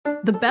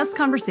The best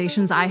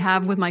conversations I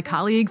have with my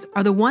colleagues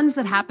are the ones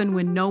that happen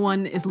when no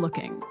one is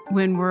looking,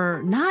 when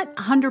we're not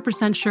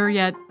 100% sure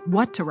yet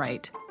what to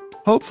write.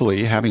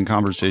 Hopefully, having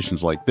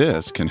conversations like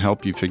this can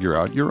help you figure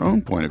out your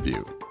own point of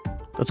view.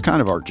 That's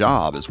kind of our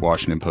job as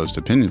Washington Post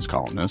opinions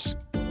columnists.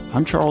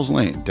 I'm Charles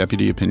Lane,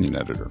 Deputy Opinion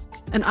Editor.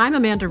 And I'm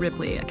Amanda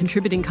Ripley, a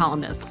contributing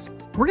columnist.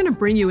 We're going to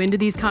bring you into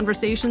these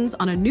conversations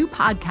on a new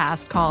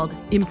podcast called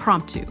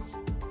Impromptu.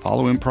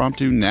 Follow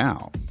Impromptu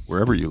now,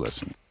 wherever you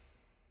listen.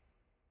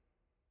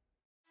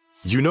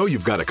 You know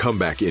you've got a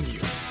comeback in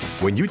you.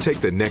 When you take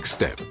the next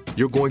step,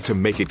 you're going to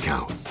make it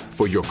count.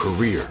 For your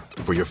career,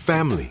 for your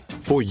family,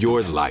 for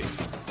your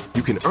life.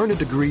 You can earn a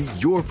degree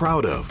you're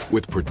proud of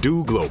with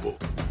Purdue Global.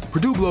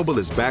 Purdue Global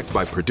is backed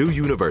by Purdue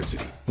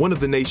University, one of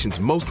the nation's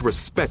most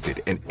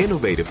respected and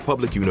innovative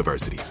public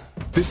universities.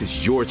 This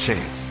is your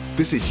chance.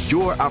 This is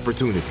your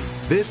opportunity.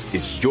 This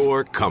is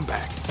your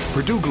comeback.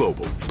 Purdue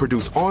Global,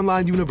 Purdue's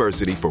online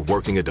university for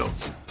working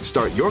adults.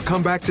 Start your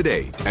comeback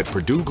today at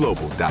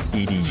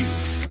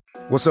purdueglobal.edu.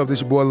 What's up,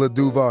 this your boy Lil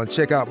Duval, and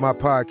check out my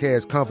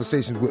podcast,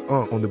 Conversations with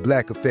Unc, on the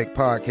Black Effect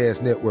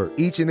Podcast Network.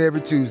 Each and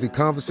every Tuesday,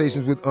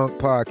 Conversations with Unc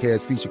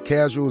podcast feature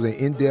casuals and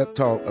in-depth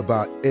talk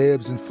about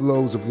ebbs and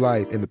flows of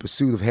life and the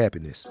pursuit of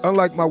happiness.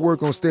 Unlike my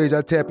work on stage,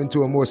 I tap into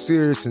a more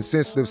serious and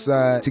sensitive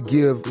side to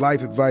give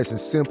life advice and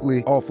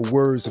simply offer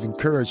words of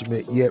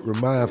encouragement, yet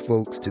remind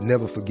folks to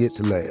never forget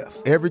to laugh.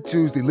 Every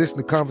Tuesday, listen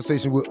to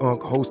Conversation with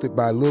Unc, hosted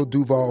by Lil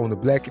Duval on the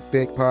Black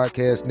Effect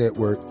Podcast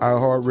Network,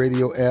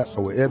 iHeartRadio app,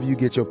 or wherever you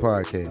get your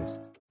podcasts.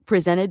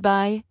 Presented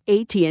by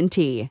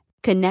AT&T.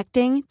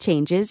 Connecting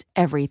changes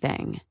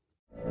everything.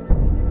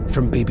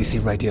 From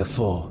BBC Radio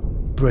 4,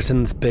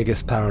 Britain's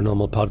biggest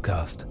paranormal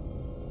podcast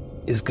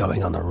is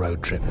going on a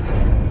road trip.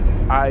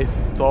 I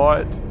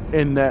thought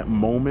in that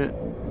moment,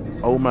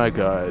 oh my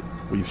God,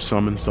 we've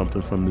summoned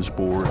something from this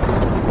board.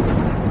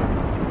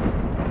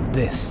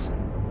 This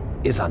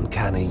is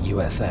Uncanny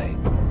USA.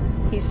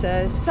 He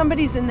says,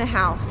 somebody's in the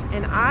house,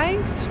 and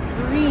I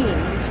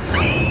screamed.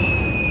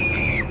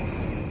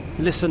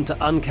 Listen to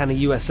Uncanny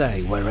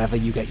USA wherever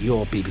you get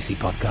your BBC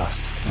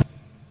podcasts,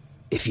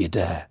 if you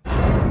dare.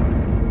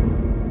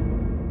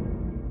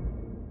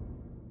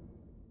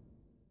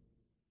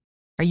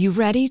 Are you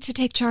ready to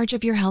take charge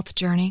of your health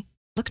journey?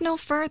 Look no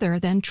further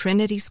than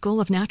Trinity School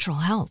of Natural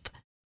Health.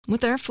 With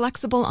their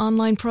flexible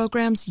online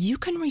programs, you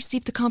can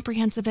receive the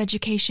comprehensive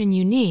education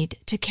you need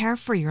to care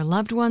for your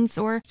loved ones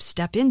or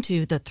step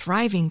into the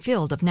thriving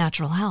field of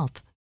natural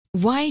health.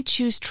 Why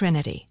choose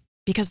Trinity?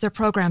 Because their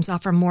programs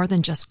offer more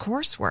than just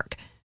coursework.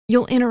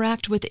 You'll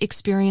interact with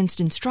experienced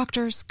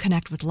instructors,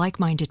 connect with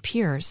like-minded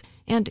peers,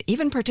 and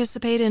even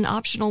participate in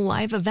optional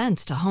live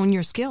events to hone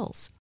your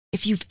skills.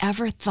 If you've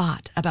ever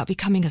thought about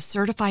becoming a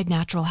certified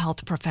natural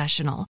health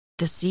professional,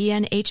 the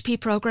CNHP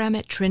program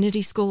at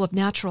Trinity School of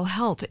Natural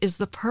Health is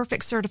the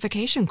perfect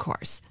certification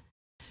course.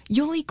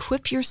 You'll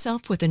equip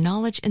yourself with the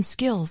knowledge and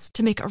skills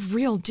to make a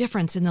real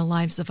difference in the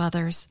lives of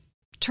others.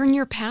 Turn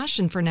your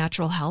passion for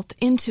natural health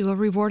into a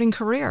rewarding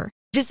career.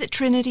 Visit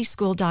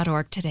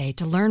trinityschool.org today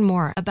to learn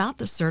more about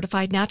the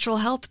Certified Natural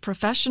Health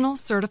Professional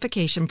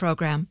Certification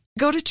Program.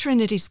 Go to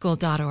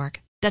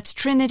trinityschool.org. That's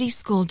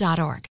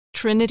trinityschool.org.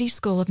 Trinity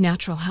School of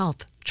Natural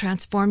Health.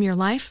 Transform your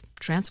life,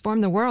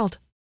 transform the world.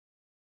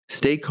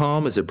 Stay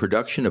Calm is a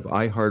production of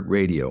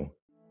iHeartRadio.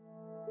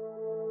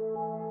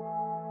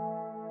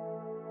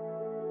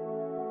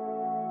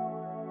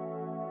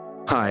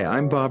 Hi,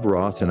 I'm Bob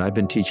Roth, and I've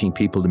been teaching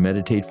people to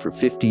meditate for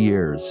 50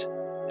 years,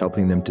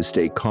 helping them to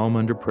stay calm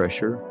under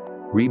pressure,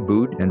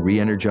 reboot and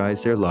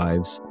re-energize their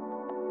lives,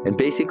 and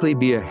basically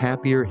be a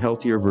happier,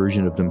 healthier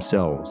version of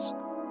themselves.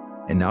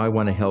 And now I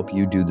want to help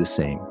you do the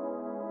same.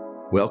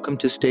 Welcome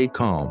to Stay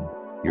Calm,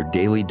 your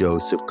daily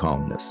dose of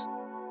calmness.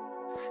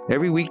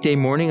 Every weekday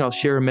morning, I'll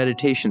share a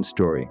meditation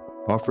story,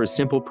 offer a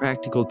simple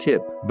practical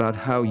tip about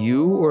how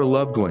you or a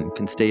loved one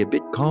can stay a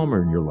bit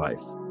calmer in your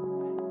life.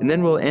 And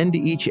then we'll end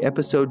each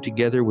episode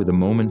together with a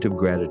moment of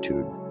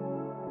gratitude.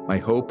 My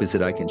hope is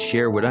that I can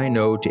share what I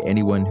know to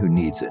anyone who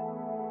needs it.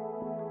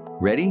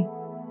 Ready?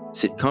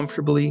 Sit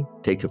comfortably,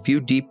 take a few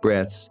deep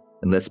breaths,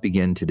 and let's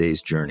begin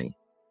today's journey.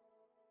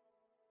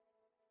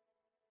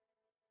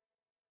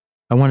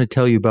 I want to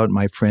tell you about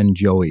my friend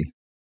Joey.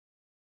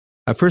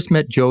 I first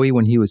met Joey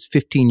when he was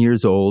 15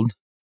 years old.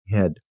 He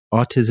had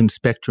autism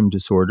spectrum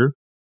disorder,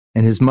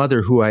 and his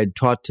mother, who I had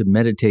taught to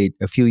meditate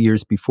a few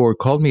years before,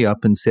 called me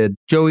up and said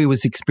Joey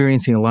was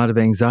experiencing a lot of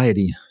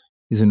anxiety.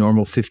 He's a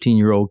normal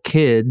 15-year-old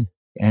kid,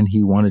 and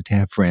he wanted to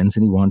have friends,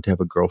 and he wanted to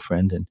have a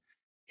girlfriend, and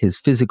his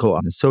physical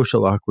and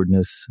social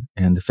awkwardness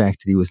and the fact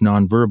that he was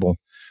nonverbal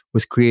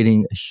was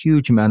creating a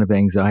huge amount of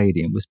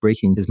anxiety and was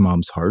breaking his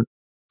mom's heart.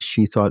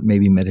 She thought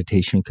maybe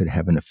meditation could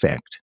have an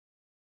effect.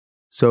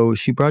 So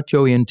she brought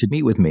Joey in to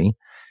meet with me.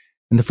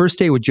 And the first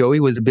day with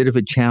Joey was a bit of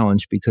a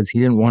challenge because he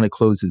didn't want to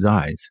close his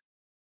eyes.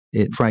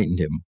 It frightened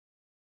him.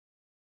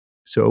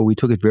 So we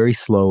took it very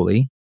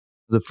slowly.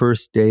 The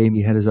first day,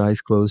 he had his eyes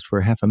closed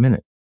for half a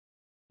minute.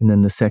 And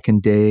then the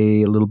second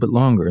day, a little bit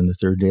longer. And the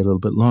third day, a little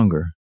bit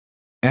longer.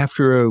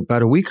 After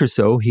about a week or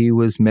so, he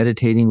was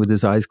meditating with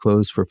his eyes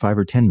closed for 5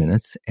 or 10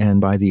 minutes.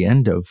 And by the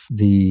end of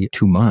the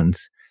 2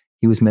 months,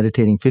 he was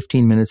meditating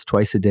 15 minutes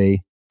twice a day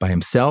by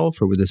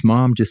himself or with his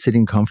mom, just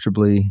sitting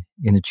comfortably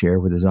in a chair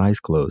with his eyes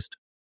closed.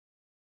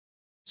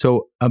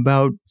 So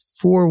about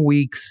 4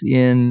 weeks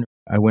in,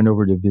 I went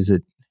over to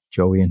visit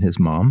Joey and his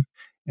mom,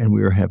 and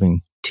we were having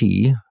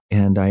tea.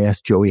 And I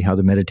asked Joey how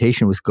the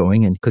meditation was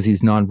going. And because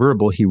he's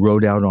nonverbal, he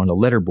wrote out on a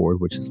letterboard,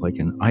 which is like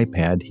an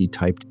iPad, he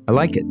typed, "I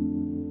like it."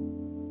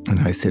 And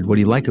I said, "What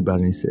do you like about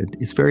it?" And he said,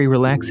 "It's very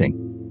relaxing."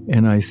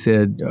 And I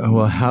said,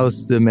 "Well,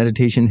 how's the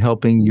meditation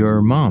helping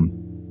your mom?"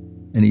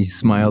 And he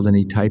smiled and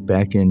he typed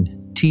back in,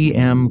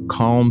 "TM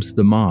calms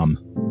the mom."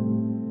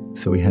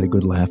 So we had a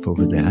good laugh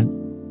over that.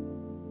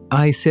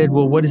 I said,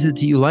 "Well, what is it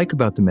that you like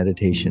about the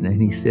meditation?"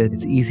 And he said,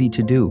 "It's easy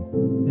to do."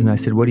 And I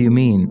said, "What do you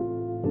mean?"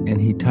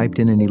 And he typed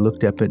in and he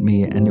looked up at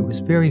me, and it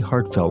was very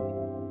heartfelt,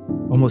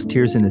 almost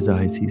tears in his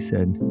eyes. He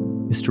said,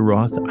 "Mr.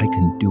 Roth, I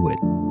can do it."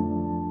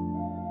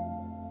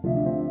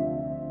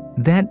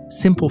 That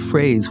simple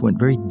phrase went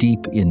very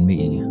deep in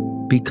me,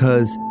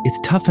 because it's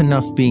tough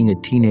enough being a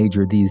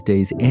teenager these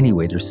days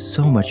anyway. There's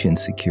so much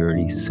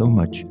insecurity, so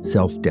much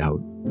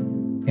self-doubt.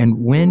 And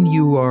when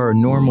you are a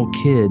normal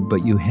kid,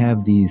 but you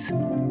have these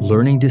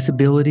learning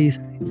disabilities,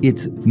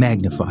 it's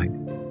magnified.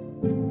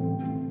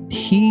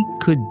 He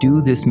could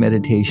do this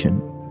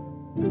meditation.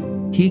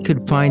 He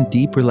could find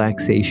deep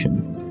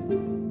relaxation.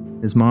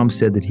 His mom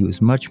said that he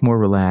was much more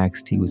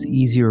relaxed, he was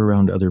easier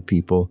around other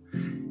people,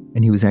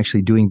 and he was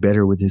actually doing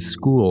better with his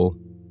school.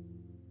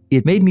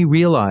 It made me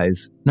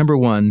realize, number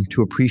one,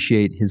 to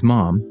appreciate his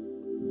mom,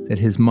 that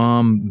his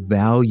mom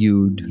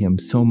valued him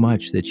so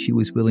much that she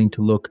was willing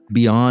to look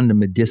beyond the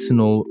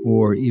medicinal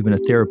or even a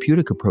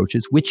therapeutic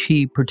approaches, which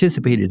he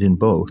participated in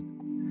both,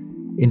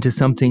 into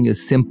something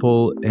as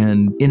simple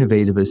and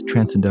innovative as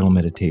transcendental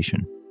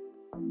meditation.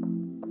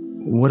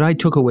 What I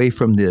took away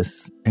from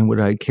this and what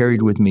I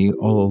carried with me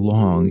all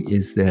along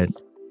is that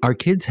our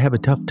kids have a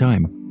tough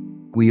time.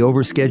 We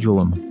overschedule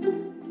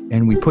them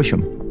and we push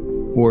them.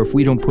 Or if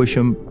we don't push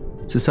them,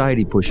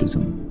 society pushes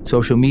them.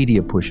 Social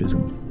media pushes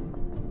them.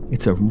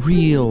 It's a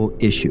real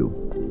issue.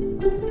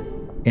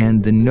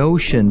 And the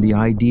notion, the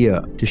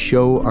idea to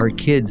show our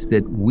kids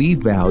that we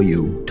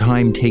value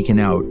time taken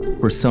out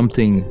for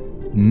something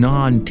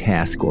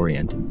non-task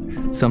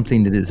oriented,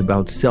 something that is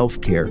about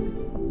self-care.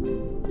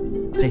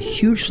 It's a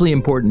hugely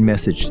important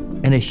message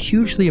and a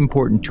hugely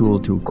important tool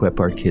to equip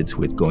our kids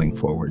with going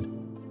forward.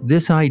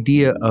 This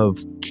idea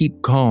of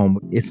keep calm,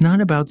 it's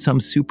not about some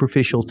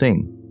superficial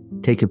thing.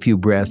 Take a few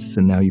breaths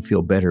and now you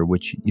feel better,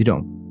 which you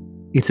don't.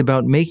 It's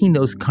about making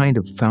those kind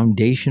of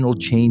foundational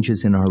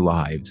changes in our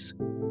lives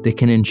that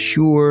can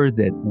ensure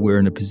that we're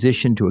in a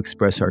position to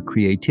express our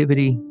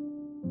creativity,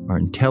 our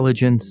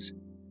intelligence,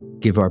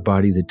 give our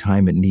body the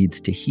time it needs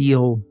to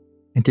heal,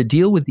 and to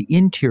deal with the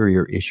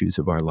interior issues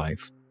of our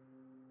life.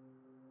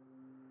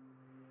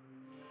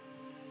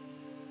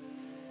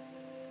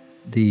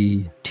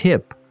 The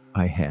tip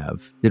I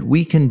have that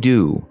we can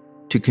do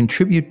to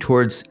contribute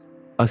towards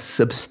a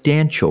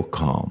substantial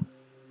calm,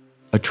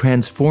 a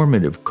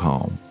transformative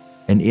calm,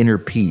 an inner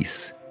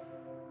peace,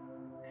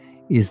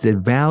 is the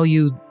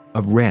value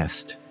of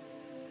rest.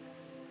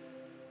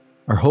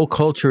 Our whole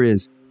culture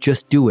is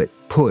just do it,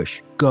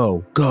 push,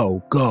 go,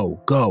 go,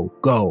 go, go,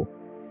 go.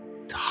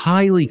 It's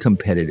highly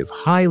competitive,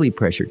 highly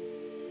pressured,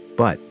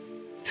 but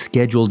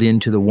scheduled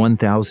into the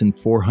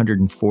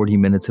 1,440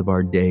 minutes of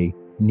our day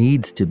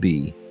needs to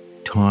be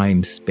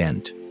time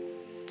spent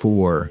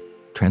for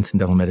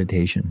transcendental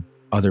meditation,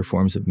 other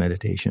forms of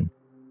meditation,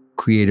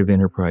 creative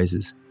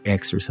enterprises,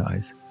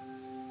 exercise.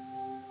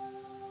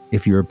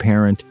 If you're a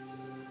parent,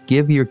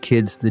 give your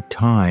kids the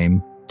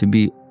time to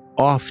be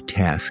off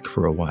task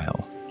for a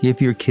while. Give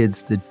your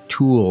kids the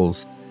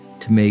tools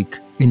to make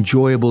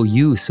enjoyable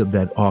use of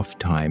that off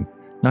time,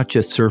 not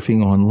just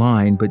surfing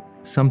online, but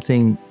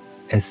something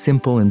as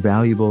simple and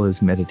valuable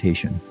as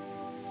meditation.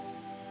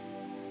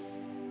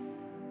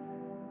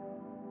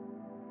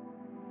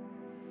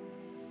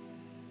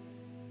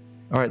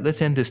 All right,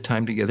 let's end this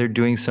time together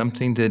doing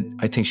something that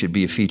I think should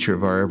be a feature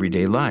of our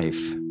everyday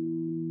life,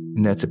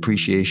 and that's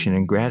appreciation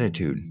and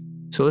gratitude.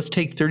 So let's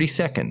take 30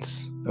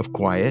 seconds of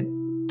quiet,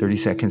 30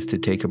 seconds to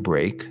take a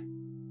break.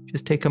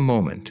 Just take a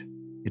moment.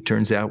 It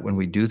turns out when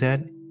we do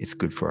that, it's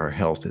good for our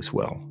health as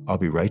well. I'll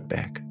be right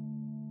back.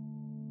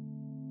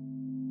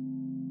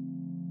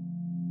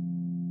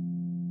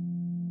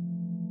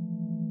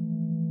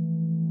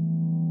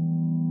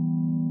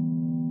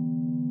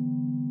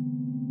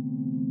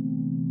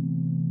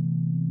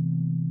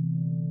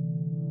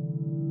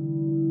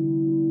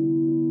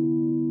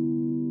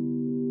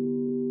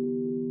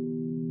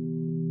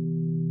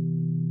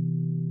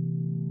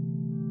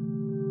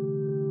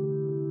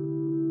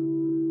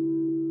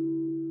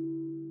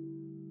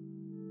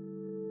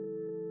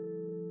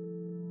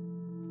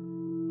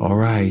 All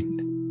right.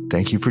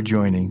 Thank you for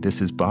joining.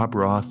 This is Bob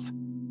Roth.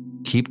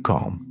 Keep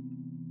calm.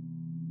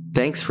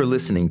 Thanks for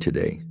listening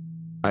today.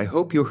 I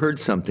hope you heard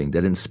something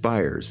that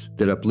inspires,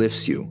 that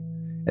uplifts you,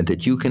 and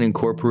that you can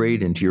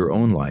incorporate into your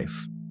own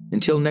life.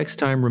 Until next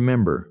time,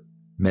 remember,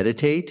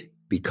 meditate,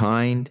 be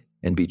kind,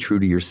 and be true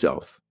to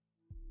yourself.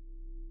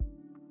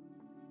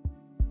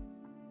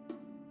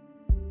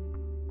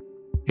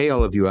 Hey,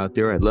 all of you out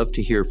there, I'd love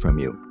to hear from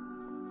you.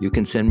 You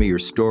can send me your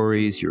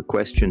stories, your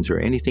questions, or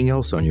anything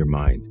else on your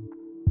mind.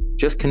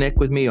 Just connect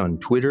with me on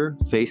Twitter,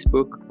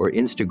 Facebook, or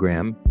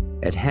Instagram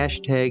at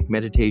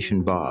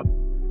 #MeditationBob.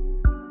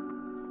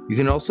 You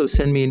can also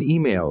send me an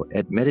email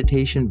at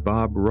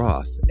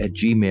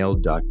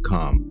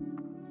meditationbobroth@gmail.com.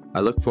 I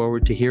look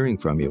forward to hearing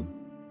from you.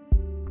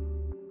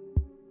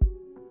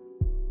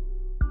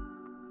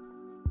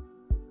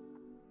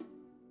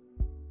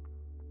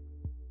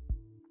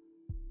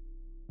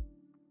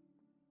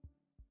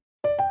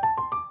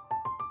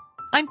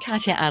 I'm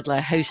Katya Adler,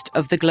 host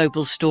of The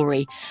Global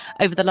Story.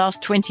 Over the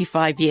last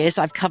 25 years,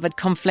 I've covered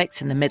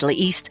conflicts in the Middle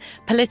East,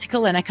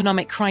 political and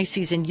economic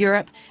crises in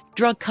Europe,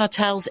 drug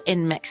cartels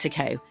in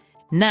Mexico.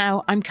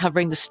 Now I'm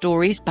covering the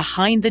stories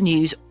behind the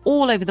news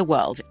all over the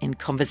world in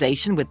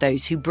conversation with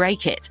those who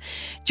break it.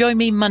 Join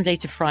me Monday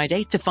to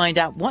Friday to find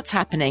out what's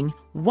happening,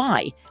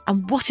 why,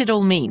 and what it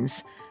all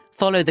means.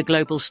 Follow The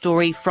Global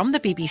Story from the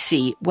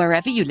BBC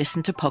wherever you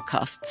listen to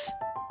podcasts.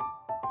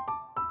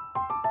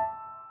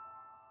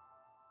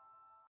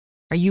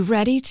 Are you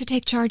ready to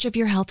take charge of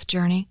your health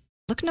journey?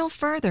 Look no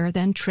further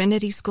than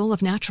Trinity School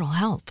of Natural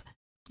Health.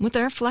 With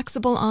their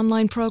flexible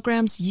online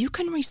programs, you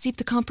can receive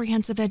the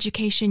comprehensive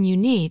education you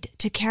need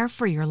to care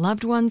for your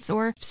loved ones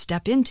or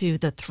step into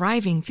the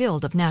thriving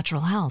field of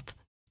natural health.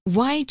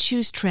 Why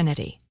choose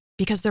Trinity?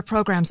 Because their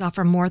programs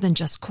offer more than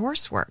just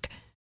coursework.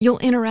 You'll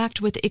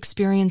interact with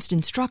experienced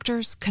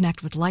instructors,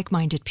 connect with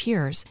like-minded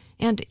peers,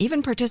 and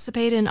even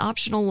participate in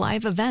optional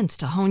live events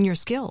to hone your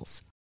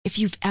skills. If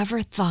you've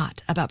ever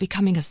thought about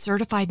becoming a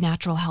certified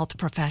natural health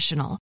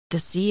professional, the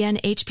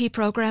CNHP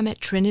program at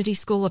Trinity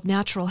School of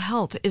Natural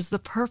Health is the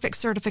perfect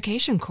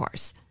certification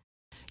course.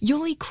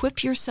 You'll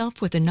equip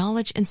yourself with the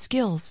knowledge and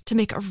skills to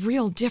make a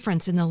real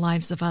difference in the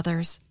lives of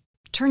others.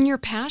 Turn your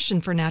passion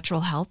for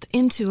natural health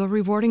into a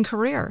rewarding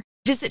career.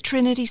 Visit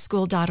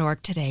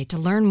trinityschool.org today to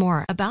learn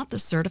more about the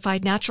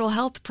Certified Natural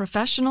Health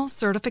Professional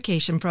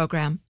Certification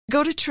Program.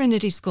 Go to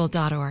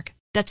trinityschool.org.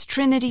 That's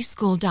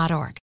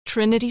trinityschool.org.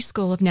 Trinity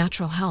School of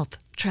Natural Health.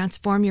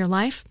 Transform your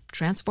life,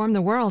 transform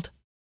the world.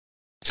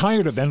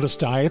 Tired of endless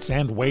diets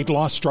and weight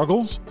loss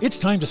struggles? It's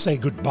time to say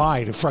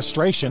goodbye to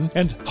frustration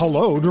and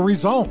hello to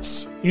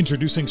results.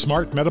 Introducing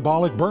Smart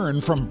Metabolic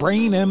Burn from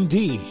Brain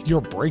MD, your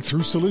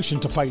breakthrough solution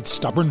to fight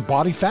stubborn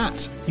body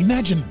fat.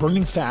 Imagine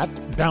burning fat,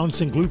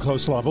 balancing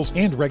glucose levels,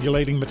 and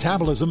regulating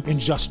metabolism in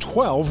just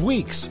 12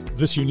 weeks.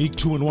 This unique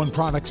 2-in-1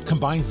 product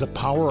combines the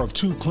power of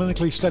 2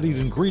 clinically studied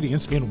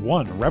ingredients in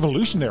one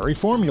revolutionary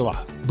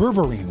formula.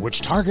 Berberine,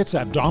 which targets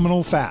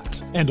abdominal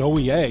fat, and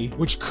OEA,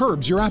 which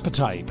curbs your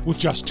appetite. With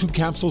just 2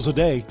 capsules a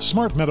day,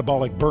 Smart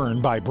Metabolic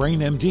Burn by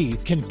Brain MD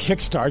can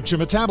kickstart your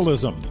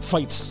metabolism,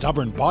 fight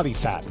stubborn body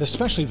fat,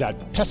 especially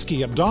that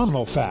pesky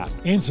abdominal fat,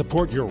 and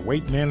support your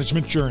weight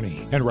management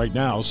journey. And right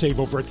now, save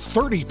over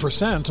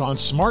 30% on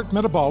Smart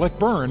Metabolic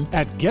Burn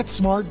at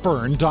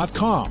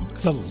GetSmartBurn.com.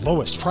 The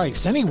lowest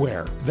price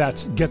anywhere.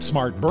 That's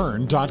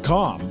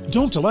GetSmartBurn.com.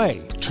 Don't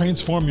delay.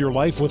 Transform your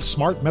life with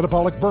Smart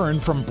Metabolic Burn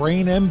from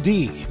Brain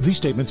MD. These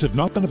statements have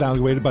not been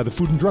evaluated by the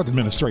Food and Drug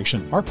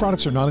Administration. Our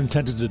products are not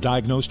intended to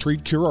diagnose,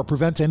 treat, cure, or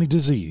prevent any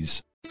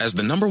disease. As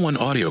the #1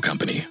 audio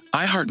company,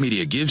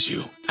 iHeartMedia gives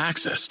you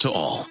access to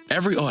all.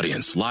 Every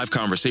audience, live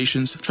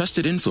conversations,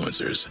 trusted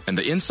influencers, and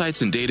the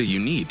insights and data you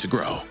need to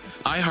grow.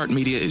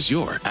 iHeartMedia is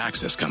your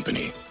access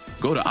company.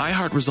 Go to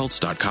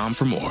iHeartResults.com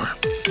for more.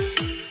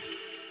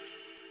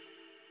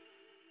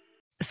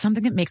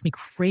 Something that makes me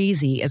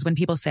crazy is when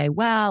people say,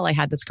 well, I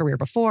had this career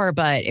before,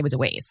 but it was a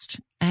waste.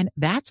 And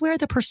that's where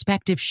the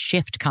perspective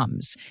shift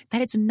comes,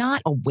 that it's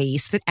not a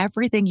waste, that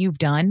everything you've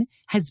done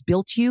has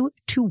built you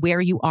to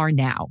where you are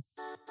now.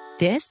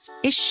 This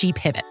is She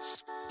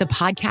Pivots, the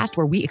podcast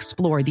where we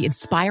explore the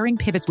inspiring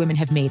pivots women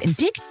have made and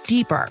dig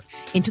deeper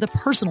into the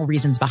personal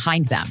reasons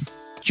behind them.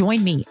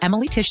 Join me,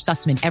 Emily Tish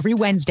Sussman, every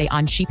Wednesday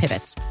on She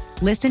Pivots.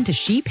 Listen to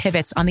She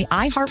Pivots on the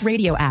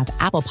iHeartRadio app,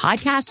 Apple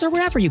Podcasts, or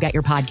wherever you get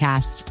your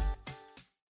podcasts.